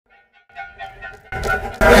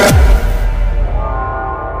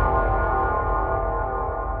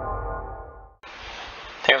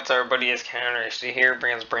is Counter here,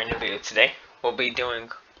 bringing us a brand new video today. We'll be doing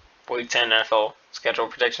Week 10 NFL schedule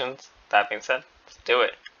predictions. That being said, let's do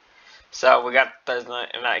it. So we got Thursday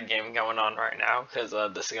night game going on right now because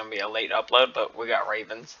this is gonna be a late upload, but we got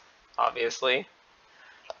Ravens, obviously.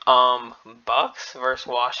 Bucks versus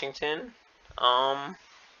Washington.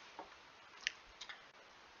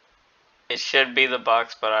 It should be the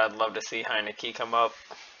Bucks, but I'd love to see Heineke come up.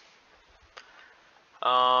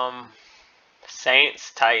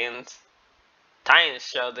 Saints, Titans. Titans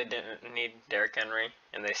showed they didn't need Derrick Henry,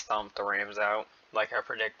 and they stomped the Rams out like I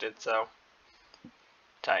predicted, so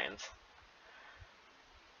Titans.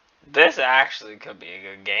 This actually could be a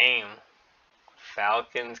good game.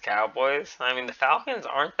 Falcons, Cowboys. I mean, the Falcons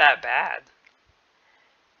aren't that bad.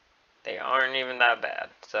 They aren't even that bad,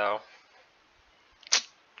 so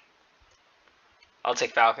I'll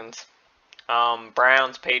take Falcons.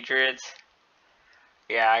 Browns, Patriots.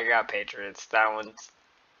 Yeah, I got Patriots. That one's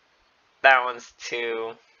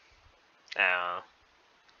too.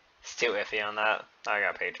 It's too iffy on that. I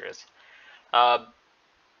got Patriots.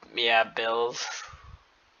 Yeah, Bills.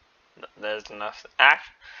 There's enough.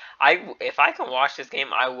 If I can watch this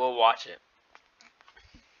game, I will watch it.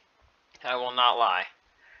 I will not lie.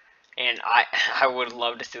 And I would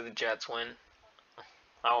love to see the Jets win.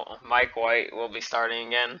 Mike White will be starting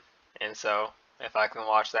again, and so if I can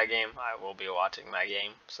watch that game, I will be watching that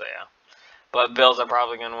game. So yeah, but Bills are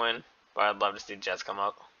probably gonna win. But I'd love to see Jets come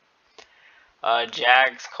up.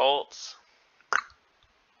 Jags, Colts.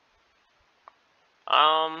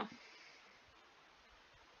 What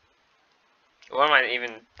am I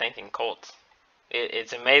even thinking? Colts.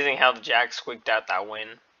 It's amazing how the Jags squeaked out that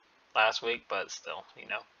win last week, but still, you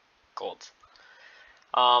know, Colts.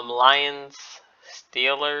 Lions,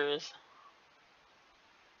 Steelers.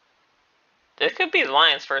 This could be the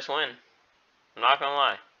Lions' first win. I'm not gonna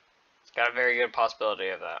lie. It's got a very good possibility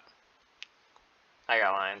of that. I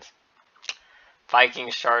got Lions.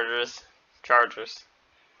 Vikings, Chargers.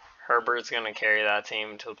 Herbert's gonna carry that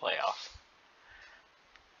team to the playoffs.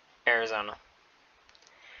 Arizona.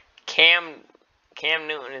 Cam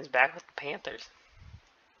Newton is back with the Panthers.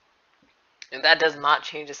 And that does not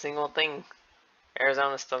change a single thing.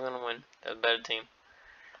 Arizona's still gonna win. They're the better team.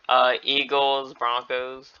 Eagles,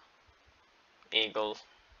 Broncos. Eagles.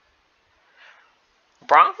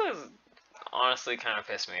 Broncos honestly kind of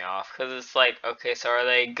piss me off because it's like, okay, so are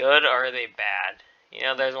they good or are they bad? You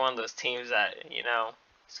know, there's one of those teams that, you know,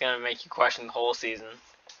 it's going to make you question the whole season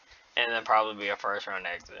and then probably be a first round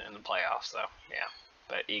exit in the playoffs. So, yeah.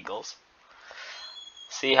 But Eagles.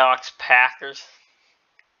 Seahawks, Packers.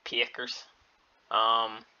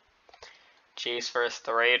 Chiefs versus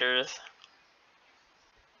the Raiders.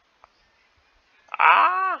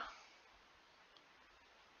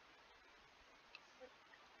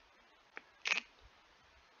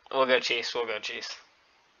 We'll go Chiefs.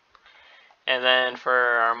 And then for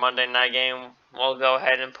our Monday night game, we'll go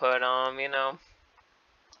ahead and put, you know,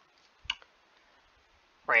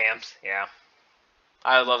 Rams. Yeah.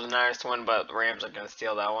 I would love the Niners to win, but the Rams are going to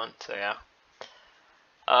steal that one. So, yeah.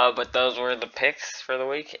 But those were the picks for the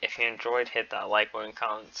week. If you enjoyed, hit that like button,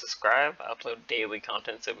 comment, subscribe. I upload daily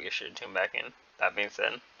content, so be sure to tune back in. That being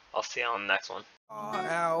said, I'll see you on the next one.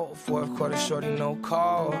 Out, fourth quarter, shorty, no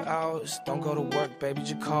call outs. Don't go to work, baby,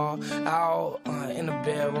 just call out. In the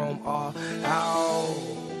bedroom, all out.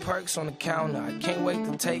 Perks on the counter, I can't wait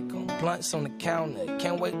to take them. Blunts on the counter,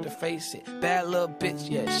 can't wait to face it. Bad little bitch,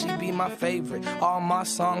 yeah, she be my favorite. All my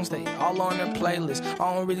songs, they all on her playlist.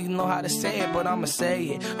 I don't really know how to say it, but I'ma say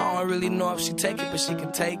it. I don't really know if she take it, but she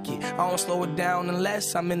can take it. I don't slow it down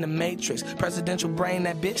unless I'm in the Matrix. Presidential brain,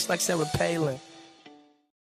 that bitch like Sarah Palin.